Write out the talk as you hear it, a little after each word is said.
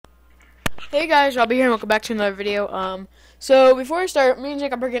Hey guys, Robbie here and welcome back to another video. So before I start, me and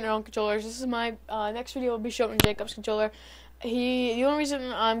Jacob are getting our own controllers. This is my next video will be showing Jacob's controller. The only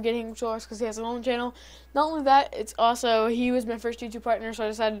reason I'm getting controllers is because he has his own channel. Not only that, it's also he was my first YouTube partner, so I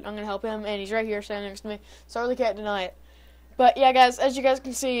decided I'm gonna help him, and he's right here standing next to me, so I really can't deny it. But yeah, guys, as you guys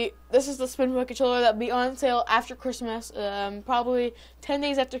can see, this is the Spinboy controller that will be on sale after Christmas, probably 10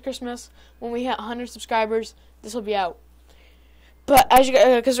 days after Christmas when we hit 100 subscribers. This will be out. But as you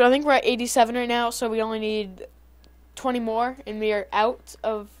because I think we're at 87 right now, so we only need 20 more, and we are out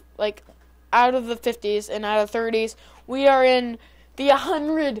of the 50s and out of 30s. We are in the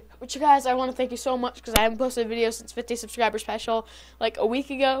 100, which guys, I want to thank you so much because I haven't posted a video since 50 subscriber special like a week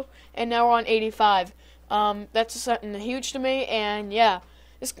ago, and now we're on 85. That's something huge to me, and yeah.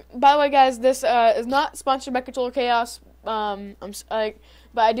 By the way, guys, this is not sponsored by Controller Chaos. But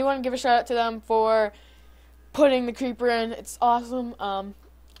I do want to give a shout out to them for putting the creeper in. It's awesome.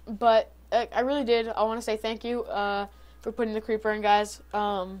 But I really did. I want to say thank you for putting the creeper in, guys.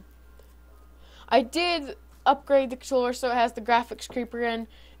 I did upgrade the controller so it has the graphics creeper in,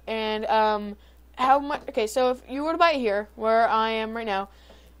 and how much? Okay, so if you were to buy it here, where I am right now,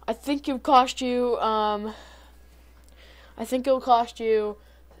 I think it would cost you. I think it will cost you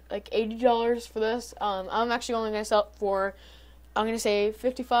like $80 for this. I'm actually only gonna sell it for, I'm going to say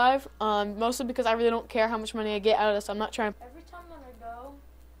 55, mostly because I really don't care how much money I get out of this. I'm not trying. Every time when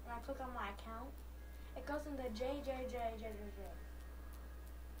I click on my account, it goes into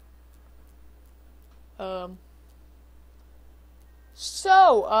JJJJJJ.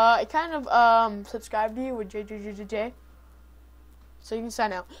 So, I kind of, subscribe to you with JJJJJ, so you can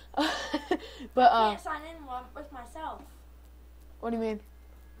sign out. But, I can't sign in with myself. What do you mean?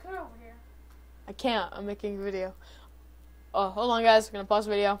 Come over here. I can't. I'm making a video. Oh, hold on, guys. I'm gonna pause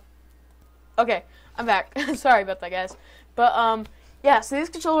the video. Okay, I'm back. Sorry about that, guys. But, yeah, so these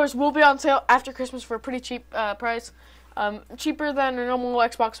controllers will be on sale after Christmas for a pretty cheap price. Cheaper than a normal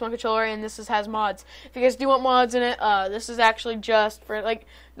Xbox One controller, and has mods. If you guys do want mods in it, this is actually just for, I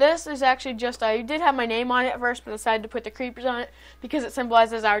did have my name on it at first, but decided to put the creepers on it because it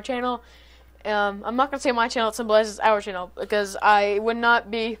symbolizes our channel. I'm not gonna say my channel, it symbolizes our channel, because I would not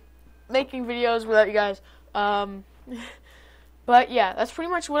be making videos without you guys. But yeah, that's pretty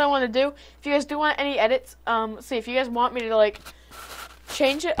much what I want to do. If you guys do want any edits, let's see, if you guys want me to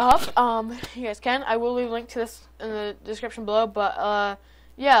change it up, you guys can. I will leave a link to this in the description below. But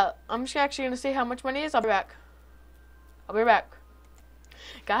yeah, I'm just actually gonna see how much money it is. I'll be back.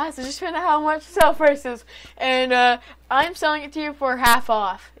 Guys, I just found out how much the sale price is, and I'm selling it to you for half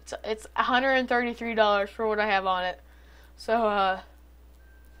off. It's $133 for what I have on it. So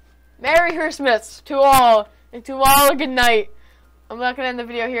Merry Christmas to all, and to all a good night. I'm not gonna end the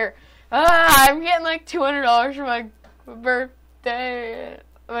video here. I'm getting like $200 for my birthday,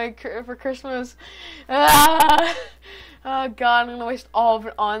 for Christmas. Oh God, I'm gonna waste all of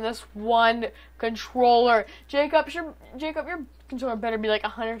it on this one controller. Jacob, your controller better be like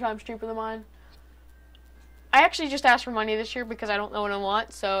 100 times cheaper than mine. I actually just asked for money this year because I don't know what I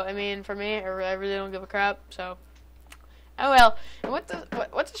want. So I mean, for me, I really don't give a crap. So oh well. And what's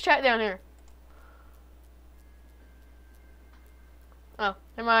this chat down here? Oh,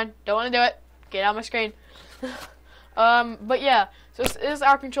 never mind. Don't want to do it. Get out of my screen. But yeah, so this is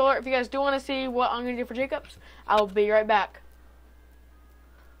our controller. If you guys do want to see what I'm going to do for Jacob's, I'll be right back.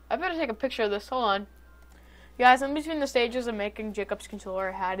 I better take a picture of this. Hold on. Guys, in between the stages of making Jacob's controller,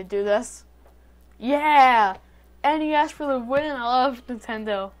 I had to do this. Yeah! NES for the win. I love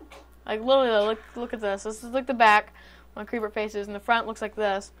Nintendo. Like, literally, look at this. This is like the back. My creeper faces, and the front looks like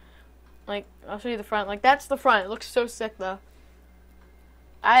this. Like, I'll show you the front. Like, that's the front. It looks so sick, though.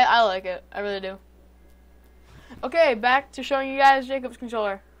 I like it. I really do. Okay, back to showing you guys Jacob's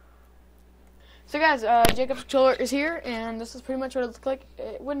controller. So guys, Jacob's controller is here, and this is pretty much what it looks like.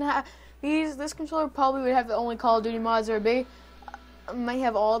 It wouldn't have this controller probably would have the only Call of Duty mods there would be. I might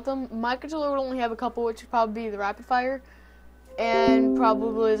have all of them. My controller would only have a couple, which would probably be the Rapid Fire and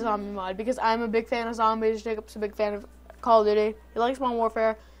probably the Zombie mod, because I'm a big fan of zombies. Jacob's a big fan of Call of Duty. He likes Modern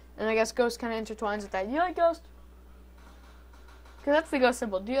Warfare, and I guess Ghost kind of intertwines with that. Do you like Ghost? Because that's the Ghost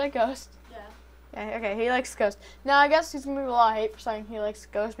symbol. Do you like Ghost? Yeah. Yeah, okay, he likes Ghost. Now, I guess he's going to get a lot of hate for saying he likes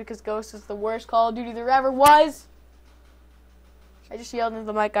Ghost, because Ghost is the worst Call of Duty there ever was. I just yelled into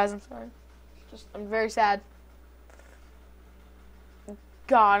the mic, guys. I'm sorry. I'm very sad.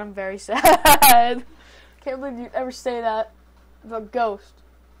 God, I'm very sad. Can't believe you'd ever say that about Ghost.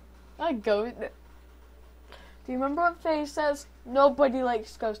 I like Ghost. Do you remember what Faye says? Nobody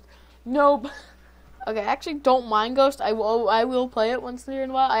likes Ghost. Nope. Okay, I actually don't mind Ghost. I will play it once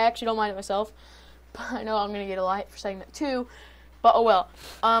in a while. I actually don't mind it myself. But I know I'm going to get a lot for saying that too. But oh well.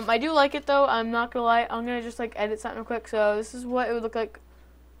 I do like it though. I'm not gonna lie. I'm gonna just like edit something real quick. So this is what it would look like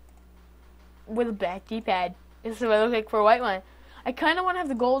with a black D-pad. This is what it looks like for a white one. I kind of want to have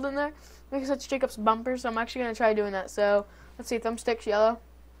the gold in there because that's Jacob's bumper. So I'm actually gonna try doing that. So let's see. Thumbsticks yellow.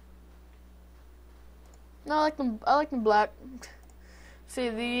 No, I like them black. See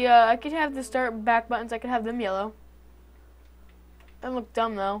the I could have the start back buttons. I could have them yellow. They look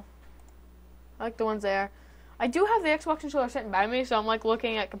dumb though. I like the ones there. I do have the Xbox controller sitting by me, so I'm like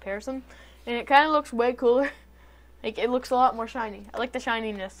looking at comparison, and it kind of looks way cooler. Like it looks a lot more shiny. I like the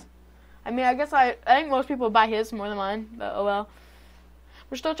shininess. I mean, I guess I think most people buy his more than mine, but oh well.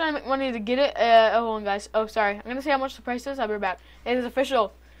 We're still trying to make money to get it. Hold on, guys. Oh, sorry. I'm gonna say how much the price is. I'll be right back. It is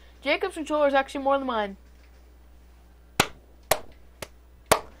official. Jacob's controller is actually more than mine.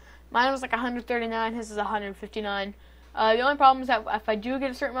 Mine was like 139. His is 159. The only problem is that if I do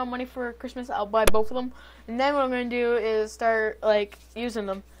get a certain amount of money for Christmas, I'll buy both of them. And then what I'm going to do is start, like, using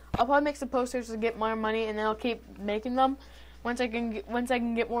them. I'll probably make some posters to get more money, and then I'll keep making them. Once I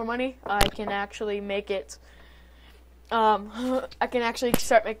can get more money, I can actually make it. I can actually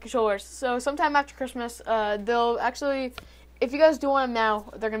start making controllers. So sometime after Christmas, they'll actually, if you guys do want them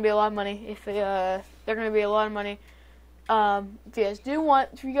now, they're going to be a lot of money. If they're going to be a lot of money. If you guys do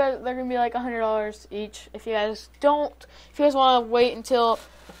want, they're gonna be like $100 each. If you guys want to wait until,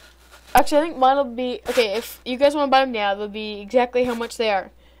 actually, I think mine will be okay. If you guys want to buy them now, they'll be exactly how much they are.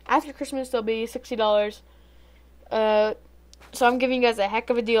 After Christmas, they'll be $60. So I'm giving you guys a heck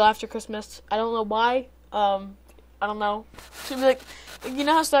of a deal after Christmas. I don't know why. I don't know. Should be like, you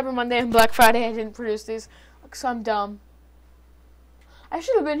know how Cyber Monday and Black Friday I didn't produce these, so I'm dumb. I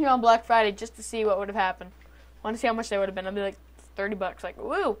should have been here on Black Friday just to see what would have happened. I want to see how much they would have been. I'd be like $30. Like,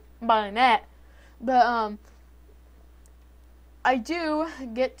 woo, I'm buying that. But I do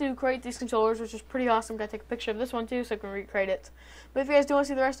get to create these controllers, which is pretty awesome. Gotta take a picture of this one too, so I can recreate it. But if you guys do want to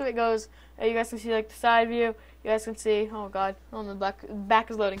see the rest of it goes, you guys can see like the side view. You guys can see. Oh god, oh the back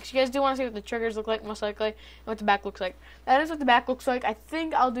is loading. So you guys do want to see what the triggers look like, most likely, and what the back looks like. That is what the back looks like. I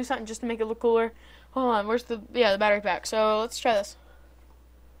think I'll do something just to make it look cooler. Hold on, where's the battery pack? So let's try this.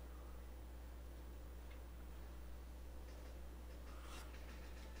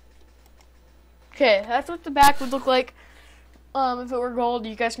 Okay, that's what the back would look like if it were gold.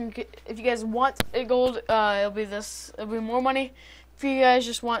 You guys can, if you guys want it gold, it'll be this. It'll be more money. If you guys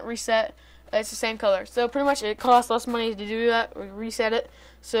just want reset, it's the same color. So pretty much, it costs less money to do that or reset it,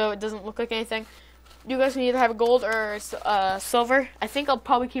 so it doesn't look like anything. You guys can either have a gold or silver. I think I'll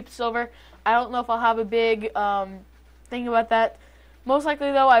probably keep silver. I don't know if I'll have a big thing about that. Most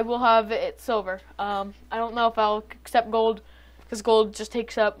likely though, I will have it silver. I don't know if I'll accept gold, because gold just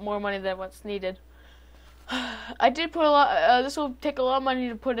takes up more money than what's needed. I did put a lot. This will take a lot of money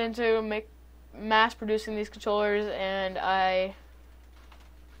to put into mass producing these controllers, and I've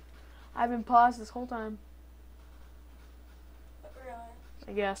been paused this whole time. Really?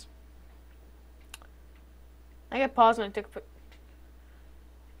 I guess. I got paused when I took a picture.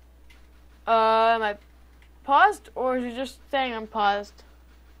 Am I paused, or is it just saying I'm paused?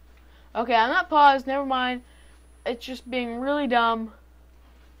 Okay, I'm not paused. Never mind. It's just being really dumb.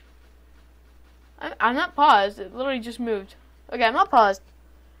 I'm not paused. It literally just moved. Okay, I'm not paused.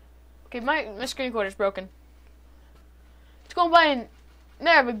 Okay, my screen recorder's broken. Let's go by and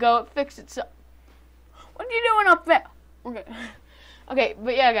there we go. It fixed itself. What are you doing up there? Okay. Okay,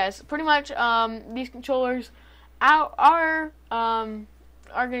 but yeah, guys. Pretty much, these controllers are gonna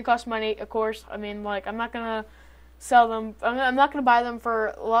cost money, of course. I mean, like, I'm not gonna sell them. I'm not gonna buy them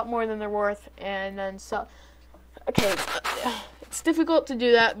for a lot more than they're worth and then sell. Okay, it's difficult to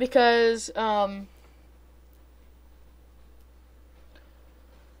do that because like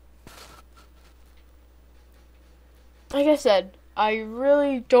I said, I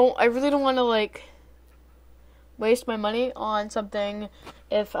really don't want to like waste my money on something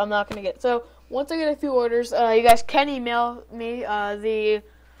if I'm not gonna get it. So once I get a few orders, you guys can email me the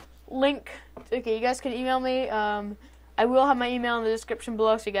link. Okay, you guys can email me. I will have my email in the description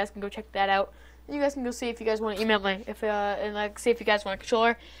below, so you guys can go check that out. You guys can go see if you guys want to email me, and like see if you guys want a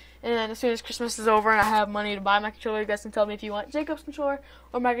controller. And then as soon as Christmas is over and I have money to buy my controller, you guys can tell me if you want Jacob's controller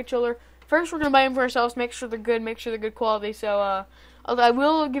or my controller. First, we're gonna buy them for ourselves, make sure they're good, make sure they're good quality. So I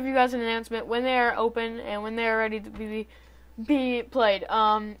will give you guys an announcement when they are open and when they are ready to be played.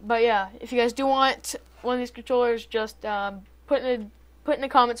 But yeah, if you guys do want one of these controllers, just put in the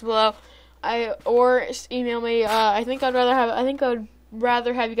comments below. Or email me. I think I'd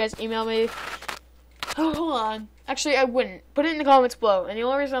rather have you guys email me. Oh, hold on. Actually, I wouldn't. Put it in the comments below. And the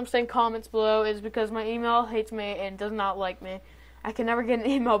only reason I'm saying comments below is because my email hates me and does not like me. I can never get an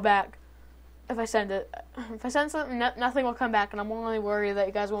email back. if I send it. If I send something, nothing will come back, and I'm only worried that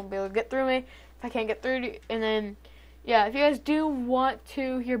you guys won't be able to get through me if I can't get through to you. And then, yeah, if you guys do want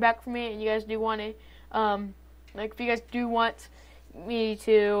to hear back from me, and you guys do want to, like, if you guys do want me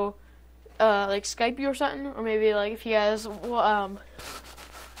to, like, Skype you or something, or maybe, like, if you guys, if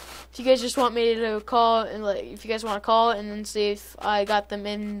you guys just want me to call, and, like, if you guys want to call and then see if I got them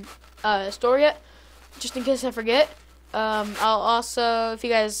in store yet, just in case I forget. I'll also, if you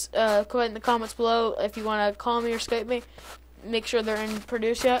guys comment in the comments below if you want to call me or Skype me, make sure they're in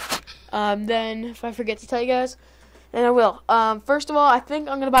produce yet. Then, if I forget to tell you guys, then I will. First of all, I think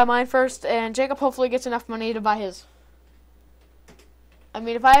I'm going to buy mine first, and Jacob hopefully gets enough money to buy his. I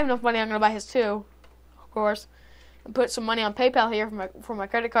mean, if I have enough money, I'm going to buy his too, of course. And put some money on PayPal here for my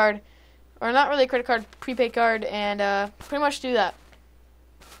credit card. Or not really a credit card, prepaid card, and pretty much do that.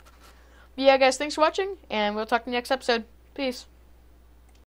 But yeah, guys, thanks for watching, and we'll talk in the next episode. Peace.